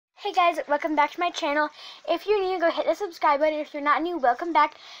Hey guys, welcome back to my channel. If you're new, go hit the subscribe button. If you're not new, welcome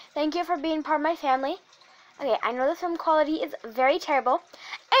back. Thank you for being part of my family. Okay, I know the film quality is very terrible,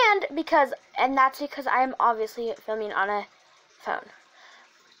 and that's because I am obviously filming on a phone.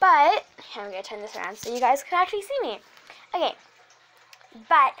 But I'm gonna turn this around so you guys can actually see me. Okay,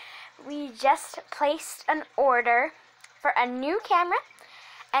 but we just placed an order for a new camera,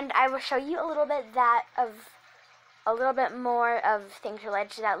 and I will show you a little bit more of things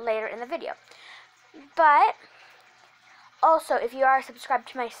related to that later in the video. But also, if you are not subscribed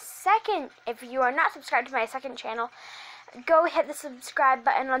to my second channel, go hit the subscribe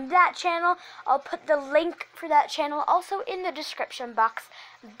button on that channel. I'll put the link for that channel also in the description box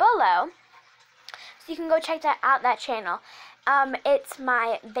below, so you can go check that channel. It's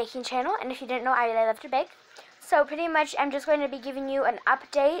my baking channel, and if you didn't know, I really love to bake. So pretty much, I'm just going to be giving you an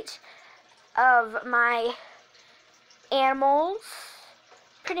update of my animals.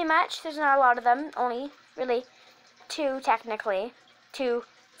 Pretty much, there's not a lot of them, only really two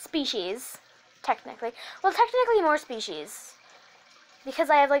species, technically. Well, technically more species, because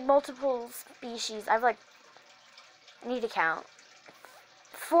I have like multiple species. I need to count.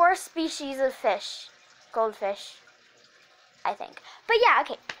 4 species of fish, goldfish, I think. But yeah,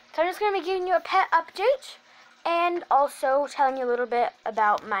 okay, so I'm just going to be giving you a pet update, and also telling you a little bit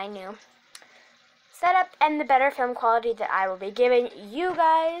about my new setup and the better film quality that I will be giving you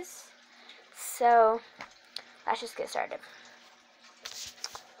guys. So let's just get started.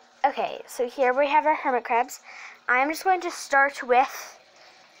 Okay, so here we have our hermit crabs. I'm just going to start with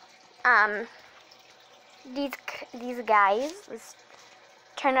these guys. Let's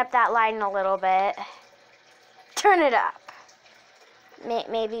turn up that line a little bit. Turn it up.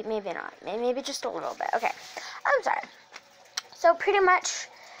 Maybe not. Maybe just a little bit. Okay, I'm sorry. So pretty much,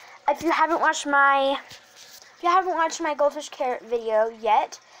 if you haven't watched my goldfish care video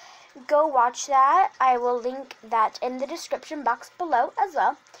yet, go watch that. I will link that in the description box below as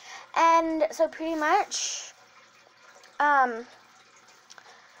well. And so pretty much, I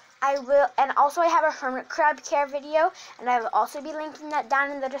have a hermit crab care video, and I will also be linking that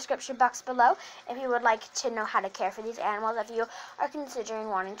down in the description box below if you would like to know how to care for these animals, if you are considering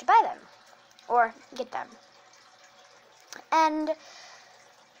wanting to buy them or get them. And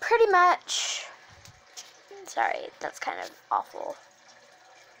pretty much, sorry, that's kind of awful.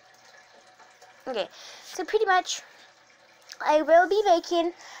 Okay, so pretty much, I will be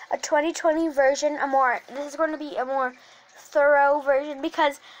making a 2020 version, this is going to be a more thorough version,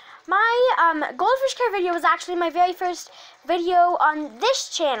 because my goldfish care video was actually my very first video on this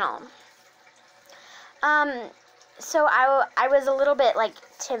channel. So I was a little bit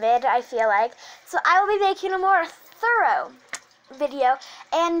timid, I feel like. So I will be making a more thorough video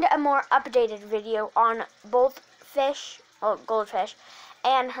and a more updated video on both goldfish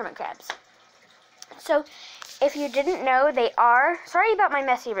and hermit crabs. So if you didn't know, sorry about my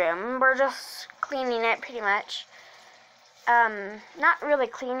messy room, we're just cleaning it pretty much. Not really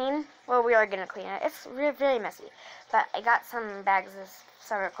cleaning, well, we are gonna clean it. It's really messy, but I got some bags of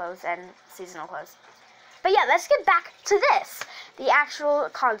summer clothes and seasonal clothes. But yeah, let's get back to this, the actual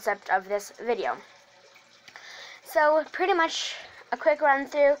concept of this video. So pretty much a quick run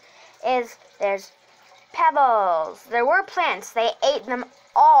through is there's pebbles. There were plants. They ate them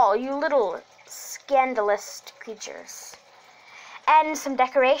all, you little scandalous creatures. And some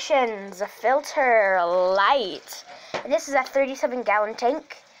decorations, a filter, a light. And this is a 37-gallon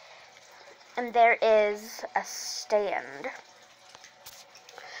tank. And there is a stand.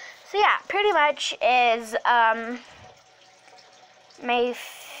 So yeah, pretty much is my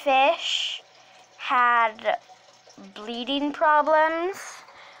fish had bleeding problems.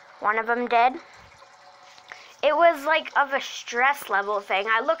 One of them did. It was of a stress level thing.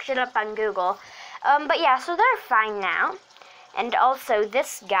 I looked it up on Google. But yeah, so they're fine now. And also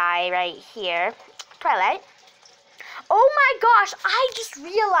this guy right here, Twilight. Oh my gosh, I just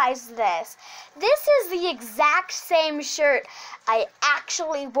realized this. This is the exact same shirt I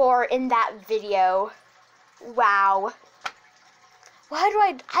actually wore in that video. Wow.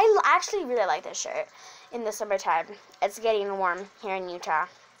 I actually really like this shirt in the summertime. It's getting warm here in Utah.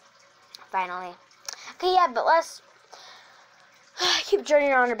 Finally. Okay, yeah, but let's keep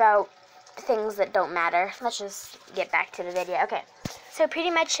journeying on about things that don't matter. Let's just get back to the video. Okay, so pretty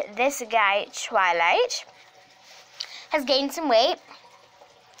much this guy, Twilight, has gained some weight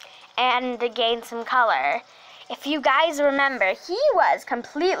and gained some color. If you guys remember, he was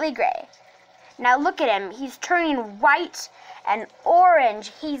completely gray. Now look at him. He's turning white and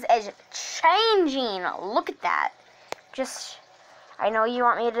orange. He's changing. Look at that. I know you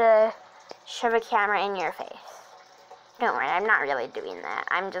want me to shove a camera in your face. Don't worry, I'm not really doing that.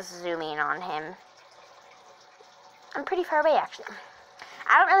 I'm just zooming on him. I'm pretty far away, actually.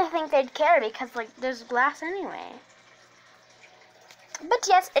 I don't really think they'd care because, like, there's glass anyway. But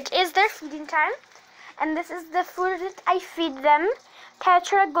yes, it is their feeding time. And this is the food that I feed them.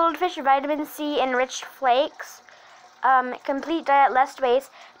 Tetra Goldfish Vitamin C Enriched Flakes. Complete diet, less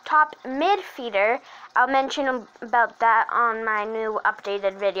waste. Top mid feeder. I'll mention about that on my new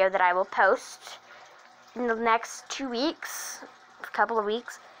updated video that I will post in the next 2 weeks, a couple of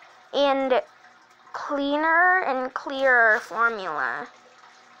weeks. And cleaner and clearer formula.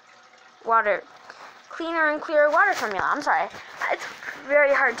 Cleaner and clearer water formula. I'm sorry. It's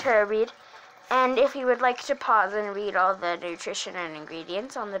very hard to read. And if you would like to pause and read all the nutrition and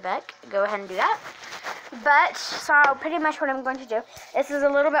ingredients on the back, go ahead and do that. But, so pretty much what I'm going to do, this is a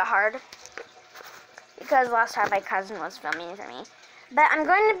little bit hard, because last time my cousin was filming for me. But I'm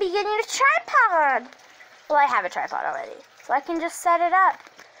going to be getting a tripod. Well, I have a tripod already, so I can just set it up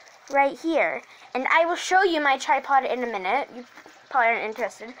right here. And I will show you my tripod in a minute. You probably aren't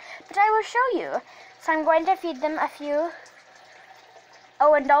interested, but I will show you. So I'm going to feed them a few.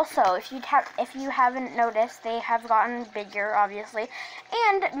 Oh, and also, if you haven't noticed, they have gotten bigger, obviously.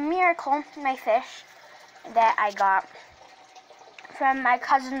 And Miracle, my fish, that I got from my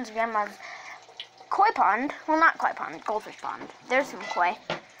cousin's grandma's koi pond. Well, not koi pond, goldfish pond. There's some koi,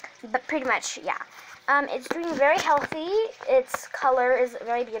 but pretty much, yeah. It's doing very healthy. Its color is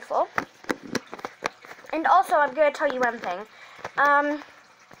very beautiful. And also, I'm going to tell you one thing. I'm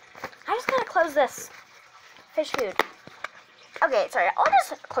just going to close this fish food. Okay, sorry, I'll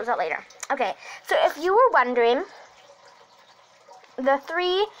just close that later. Okay, so if you were wondering, the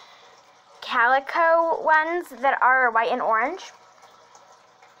 3 calico ones that are white and orange,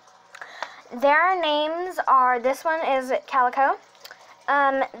 their names are, this one is Calico.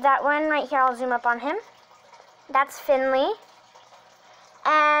 That one right here, I'll zoom up on him. That's Finley.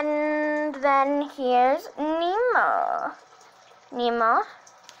 And then here's Nemo. Nemo.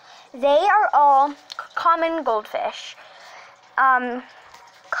 They are all common goldfish.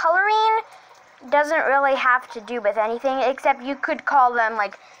 Coloring doesn't really have to do with anything, except you could call them,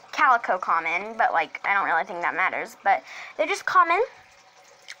 like, calico common, but, like, I don't really think that matters, but they're just common.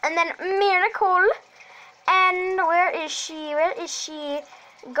 And then Miracle, and where is she?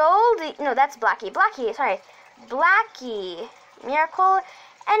 Goldie, no, that's Blackie, sorry. Blackie, Miracle,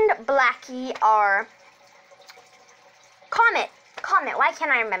 and Blackie are Comet, why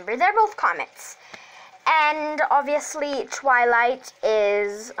can't I remember? They're both comets. And obviously Twilight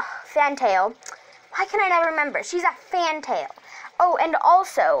is Fantail. Why can I never remember? She's a fantail. Oh, and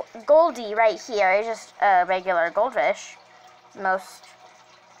also Goldie right here is just a regular goldfish. Most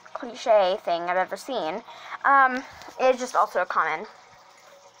cliche thing I've ever seen. Is just also a common.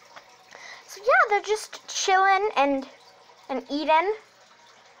 So yeah, they're just chilling and eating.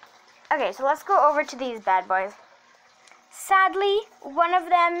 Okay, so let's go over to these bad boys. Sadly, one of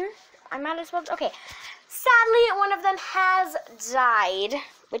them, I might as well, okay. Sadly, one of them has died,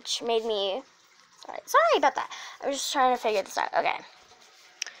 which made me, sorry about that. I was just trying to figure this out. Okay.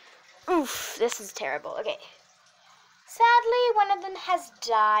 Oof, this is terrible. Okay. Sadly, one of them has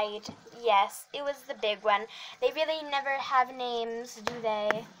died. Yes, it was the big one. They really never have names, do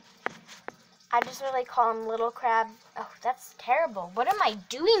they? I just really call him Little Crab. Oh, that's terrible. What am I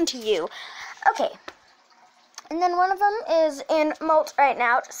doing to you? Okay. And then one of them is in molt right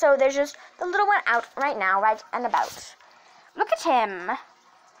now. So there's just the little one out right now, right and about. Look at him.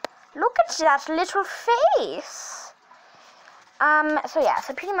 Look at that little face. So yeah,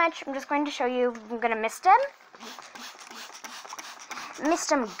 so pretty much I'm just going to show you, I'm going to mist him.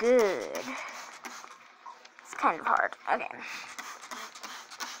 Mist him good. It's kind of hard. Okay.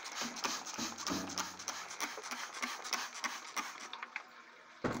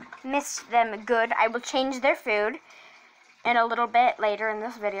 Mist them good. I will change their food in a little bit later in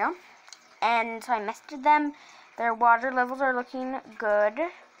this video. And so I misted them. Their water levels are looking good.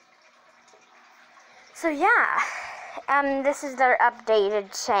 So yeah, this is their updated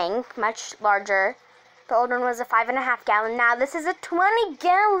tank, much larger. The old one was a 5.5 gallon. Now this is a 20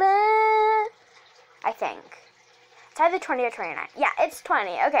 gallon, I think. It's either 20 or 29. Yeah, it's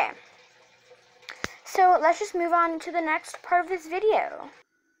 20. Okay. So let's just move on to the next part of this video.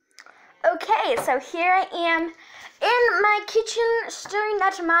 Okay, so here I am in my kitchen staring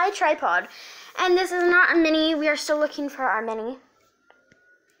at my tripod. And this is not a mini. We are still looking for our mini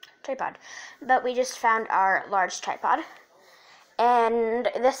tripod. But we just found our large tripod. And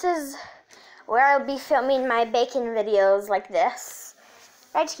this is where I'll be filming my baking videos like this.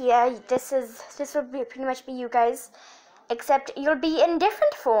 Right here. This will be pretty much be you guys. Except you'll be in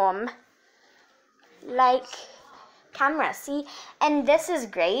different form. Like camera, see? And this is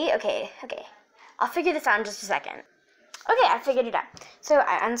great. Okay. I'll figure this out in just a second. Okay, I figured it out. So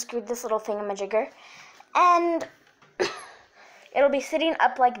I unscrewed this little thingamajigger, and it'll be sitting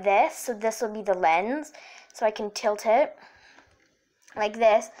up like this, so this will be the lens, so I can tilt it like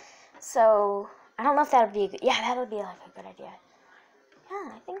this. So I don't know if that would be a good, yeah, that would be like a good idea.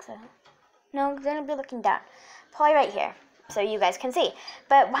 Yeah, I think so. No, then it'll be looking down. Probably right here, so you guys can see.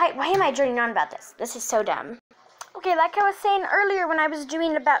 But why am I droning on about this? This is so dumb. Okay, like I was saying earlier when I was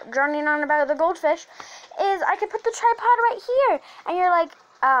droning on about the goldfish, is I could put the tripod right here. And you're like,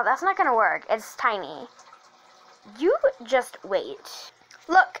 oh, that's not gonna work. It's tiny. You just wait.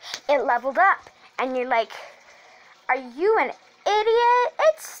 Look, it leveled up. And you're like, are you an idiot?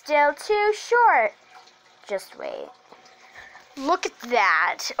 It's still too short. Just wait. Look at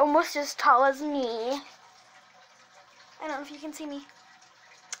that. Almost as tall as me. I don't know if you can see me.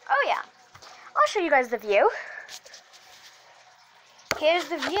 Oh yeah. I'll show you guys the view. Here's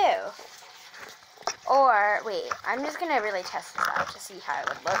the view. Or, wait, I'm just gonna really test this out to see how it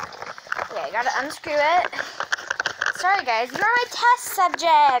would look. Okay, I gotta unscrew it. Sorry guys, you're my test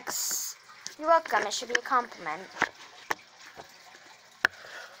subjects. You're welcome, it should be a compliment.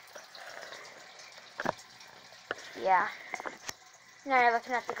 Yeah. Now you're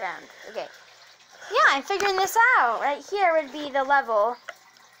looking at the ground. Okay. Yeah, I'm figuring this out. Right here would be the level,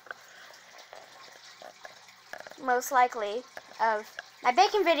 most likely, of my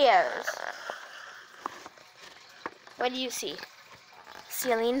baking videos. What do you see?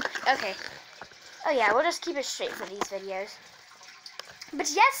 Ceiling? Okay. Oh yeah, we'll just keep it straight for these videos.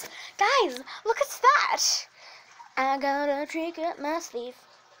 But yes, guys, look at that. I got a trick up my sleeve.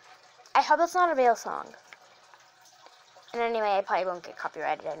 I hope that's not a real song. And anyway, I probably won't get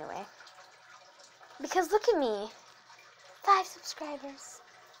copyrighted anyway. Because look at me. 5 subscribers.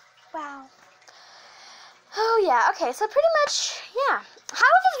 Wow. Oh yeah, okay, so pretty much, yeah. How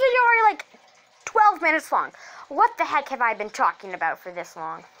is this video already like 12 minutes long? What the heck have I been talking about for this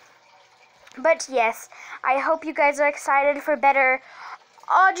long? But yes, I hope you guys are excited for better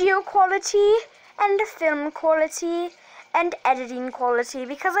audio quality and film quality and editing quality,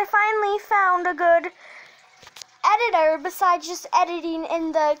 because I finally found a good editor besides just editing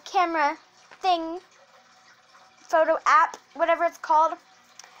in the camera thing, photo app, whatever it's called.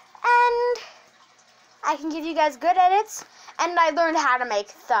 And I can give you guys good edits, and I learned how to make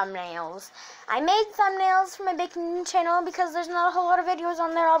thumbnails. I made thumbnails for my baking channel because there's not a whole lot of videos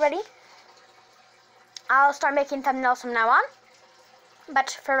on there already. I'll start making thumbnails from now on, but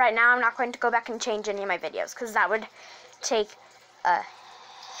for right now I'm not going to go back and change any of my videos because that would take a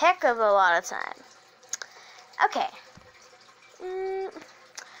heck of a lot of time. Okay.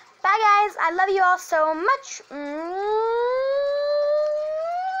 Bye guys, I love you all so much.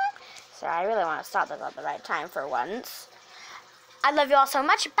 Sorry, I really want to stop this at the right time for once. I love you all so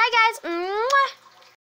much. Bye guys.